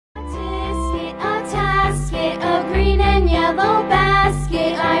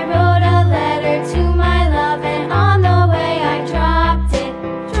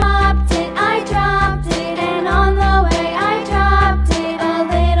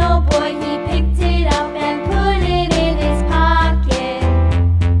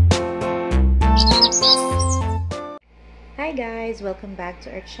welcome back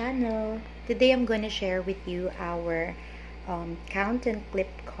to our channel. Today I'm going to share with you our count and clip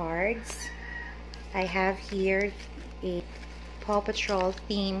cards. I have here a Paw Patrol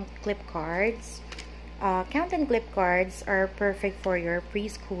theme clip cards. Count and clip cards are perfect for your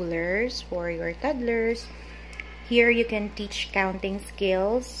preschoolers, for your toddlers. Here you can teach counting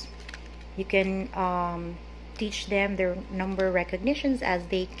skills. You can teach them their number recognitions as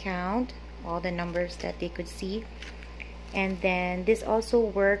they count all the numbers that they could see. And then this also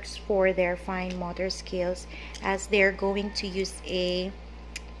works for their fine motor skills, as they're going to use a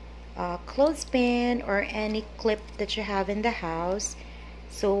clothespin or any clip that you have in the house.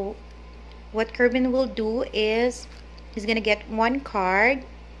 So what Kerbin will do is he's gonna get one card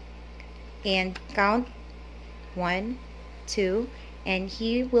and count 1, 2, and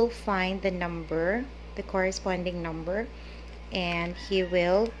he will find the number, the corresponding number, and he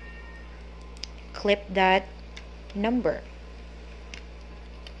will clip that number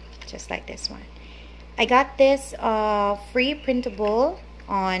just like this one. I got this free printable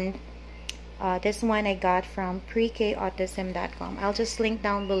on this one I got from prekautism.com. I'll just link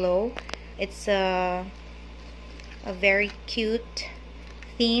down below. It's a very cute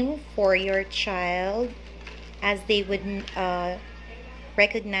theme for your child, as they would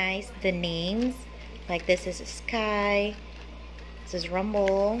recognize the names. Like this is Sky, this is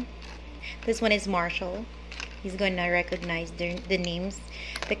Rumble, this one is Marshall. He's going to recognize the names,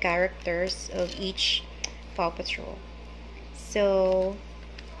 the characters of each Paw Patrol. So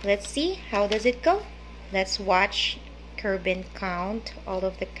let's see, how does it go? Let's watch Kerbin count all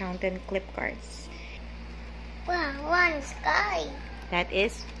of the count and clip cards. Wow, one Sky. That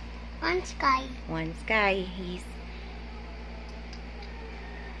is One Sky. one Sky. He's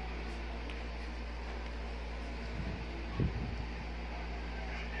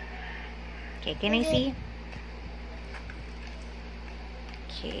okay, can I see?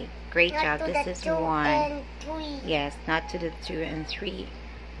 Okay, great job. This is 1. And 3. Yes, not to the 2 and 3.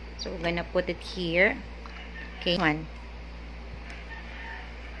 So we're gonna put it here. Okay, 1.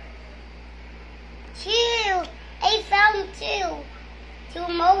 2. I found 2.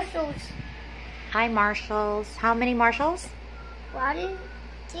 2 Marshalls. Hi, Marshalls. How many Marshalls? 1,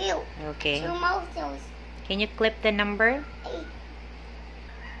 2. Okay. 2 Marshalls. Can you clip the number? 8.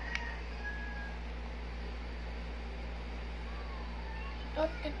 Go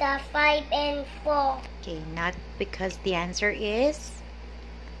to the 5 and 4. Okay, not because the answer is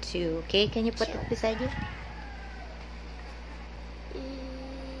 2. Okay, can you put 2. it beside you?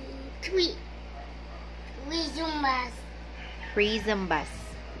 3. 3 Zumbas. 3 Zumbas.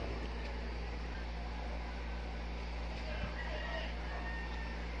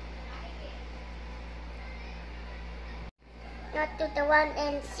 Not to the 1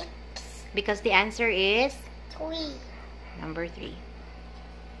 and 6. Because the answer is 3. number 3.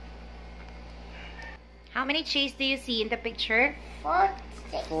 How many cheese do you see in the picture? 4,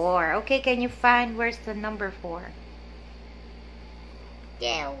 6. 4. Okay, can you find where's the number 4?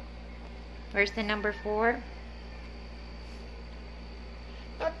 2. Where's the number 4?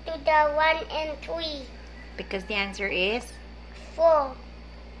 Not to the 1 and 3. Because the answer is 4.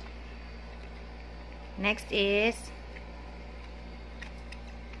 next is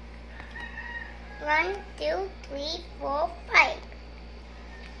 1, 2, 3, 4, 5.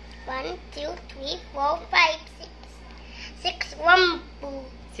 1, 2, 3, 4, 5, 6. 6 Rumble.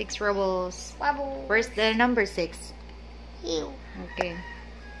 6 Rubbles. Bubble. Where's the number 6? You. Okay.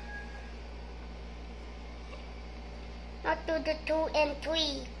 Not to the 2 and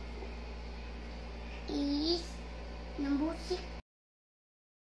 3. Is number 6.